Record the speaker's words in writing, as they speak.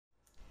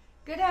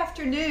Good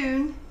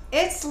afternoon,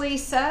 it's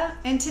Lisa,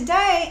 and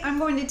today I'm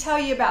going to tell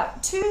you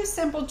about 2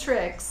 simple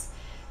tricks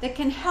that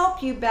can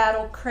help you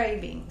battle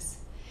cravings.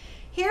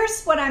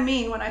 Here's what I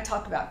mean when I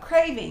talk about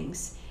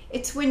cravings.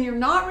 It's when you're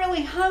not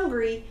really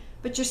hungry,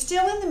 but you're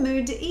still in the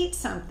mood to eat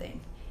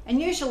something,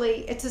 and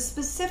usually it's a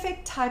specific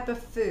type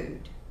of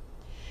food.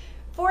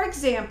 For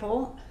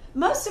example,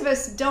 most of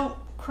us don't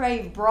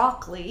crave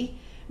broccoli,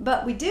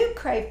 but we do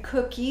crave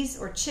cookies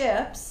or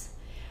chips.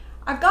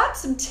 I've got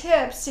some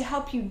tips to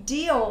help you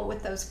deal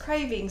with those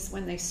cravings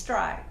when they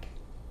strike.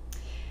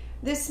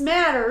 This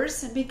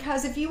matters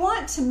because if you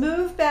want to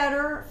move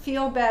better,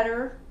 feel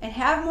better, and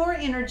have more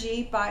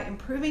energy by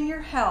improving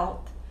your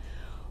health,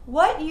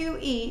 what you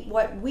eat,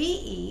 what we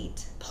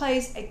eat,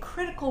 plays a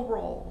critical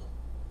role.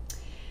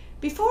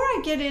 Before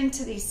I get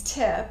into these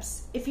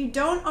tips, if you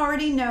don't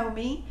already know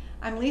me,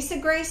 I'm Lisa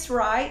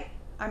Wright.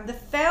 I'm the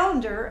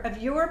founder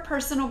of Your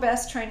Personal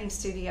Best Training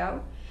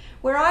Studio,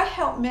 where I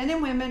help men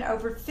and women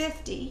over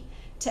 50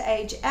 to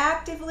age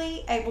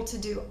actively, able to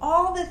do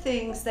all the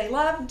things they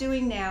love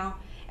doing now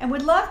and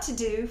would love to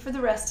do for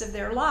the rest of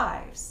their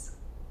lives.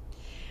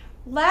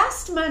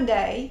 Last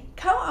Monday,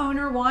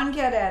 co-owner Juan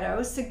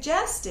Guerrero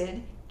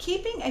suggested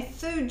keeping a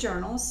food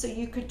journal so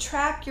you could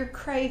track your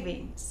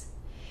cravings.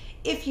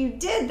 If you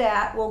did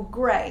that, well,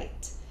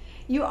 great.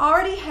 You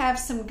already have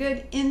some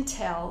good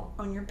intel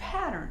on your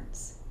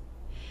patterns.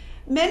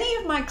 Many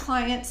of my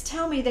clients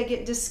tell me they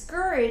get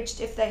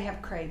discouraged if they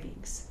have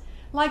cravings,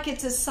 like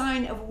it's a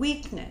sign of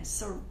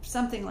weakness or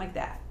something like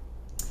that.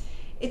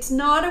 It's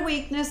not a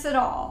weakness at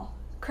all.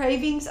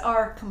 Cravings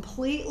are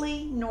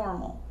completely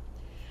normal.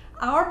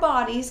 Our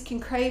bodies can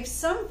crave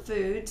some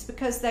foods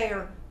because they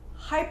are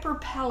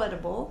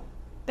hyperpalatable,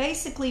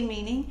 basically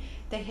meaning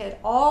they hit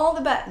all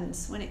the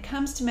buttons when it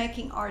comes to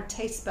making our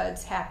taste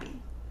buds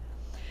happy.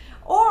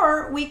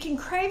 Or we can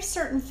crave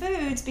certain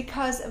foods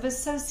because of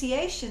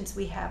associations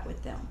we have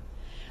with them.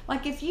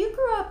 Like if you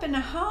grew up in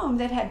a home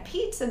that had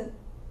pizza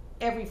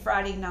every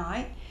Friday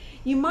night,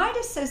 you might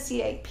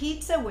associate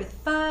pizza with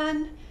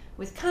fun,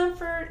 with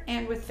comfort,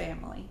 and with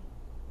family.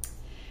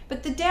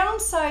 But the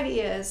downside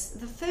is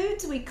the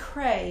foods we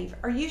crave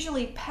are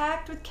usually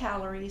packed with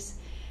calories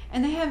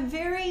and they have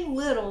very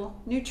little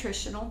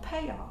nutritional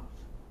payoff.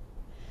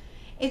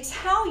 It's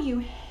how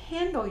you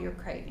handle your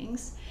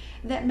cravings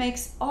that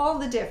makes all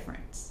the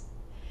difference.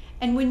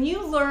 And when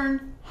you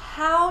learn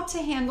how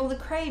to handle the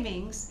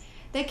cravings,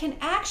 they can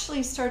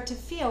actually start to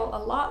feel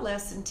a lot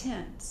less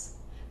intense.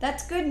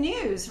 That's good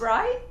news,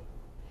 right?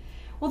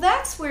 Well,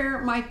 that's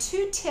where my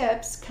 2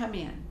 tips come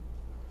in.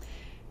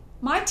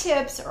 My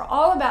tips are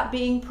all about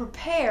being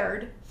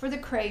prepared for the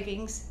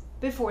cravings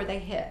before they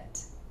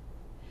hit.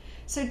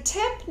 So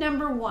tip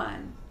number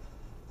 1,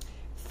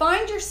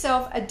 find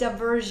yourself a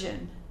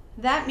diversion.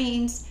 That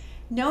means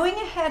knowing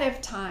ahead of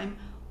time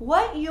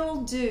what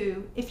you'll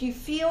do if you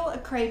feel a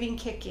craving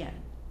kick in.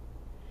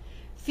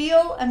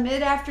 Feel a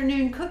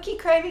mid-afternoon cookie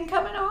craving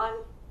coming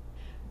on?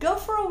 Go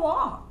for a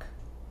walk.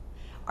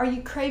 Are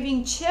you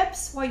craving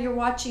chips while you're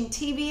watching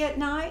TV at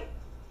night?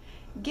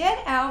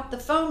 Get out the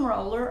foam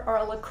roller or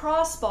a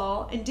lacrosse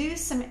ball and do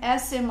some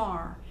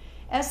SMR.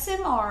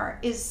 SMR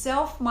is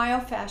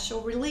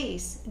self-myofascial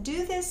release.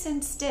 Do this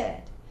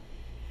instead.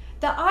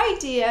 The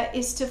idea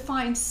is to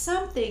find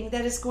something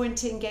that is going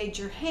to engage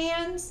your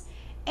hands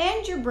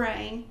and your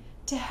brain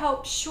to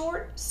help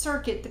short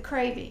circuit the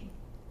craving.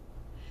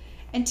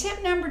 And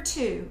tip number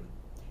 2,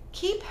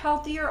 keep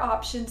healthier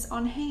options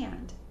on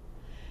hand.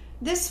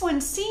 This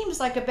one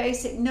seems like a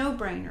basic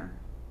no-brainer,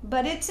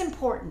 but it's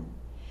important.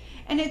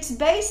 And it's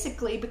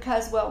basically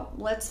because, well,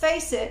 let's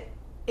face it,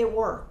 it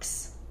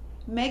works.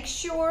 Make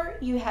sure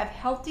you have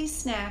healthy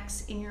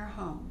snacks in your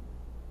home.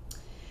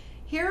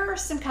 Here are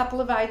some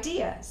couple of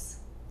ideas.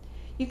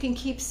 You can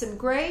keep some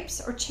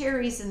grapes or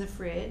cherries in the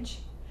fridge,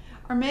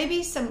 or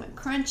maybe some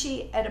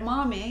crunchy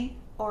edamame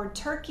or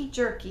turkey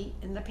jerky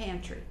in the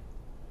pantry.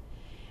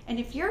 And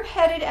if you're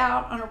headed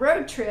out on a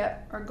road trip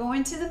or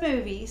going to the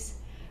movies,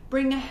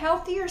 bring a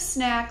healthier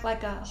snack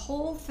like a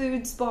Whole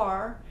Foods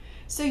bar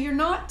so you're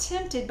not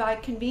tempted by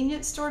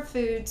convenience store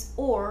foods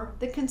or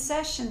the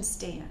concession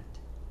stand.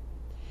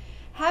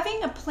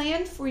 Having a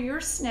plan for your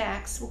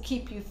snacks will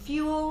keep you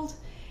fueled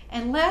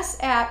and less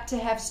apt to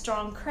have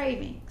strong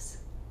cravings.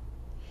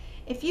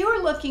 If you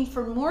are looking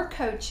for more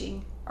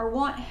coaching or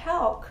want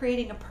help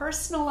creating a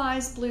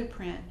personalized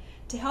blueprint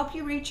to help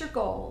you reach your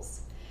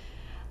goals,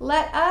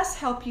 let us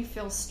help you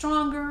feel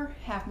stronger,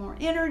 have more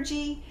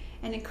energy,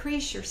 and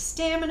increase your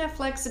stamina,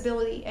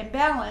 flexibility, and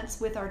balance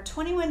with our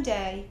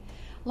 21-day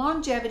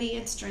longevity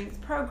and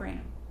strength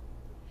program.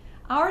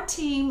 Our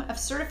team of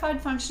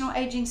certified functional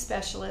aging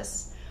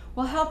specialists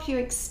will help you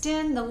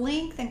extend the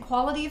length and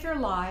quality of your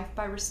life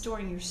by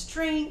restoring your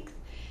strength,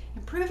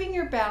 improving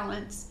your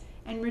balance,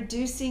 and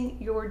reducing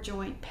your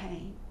joint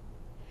pain.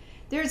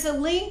 There's a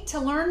link to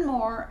learn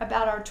more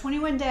about our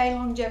 21-day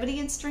longevity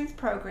and strength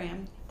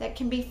program that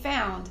can be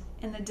found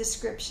in the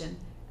description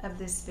of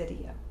this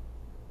video.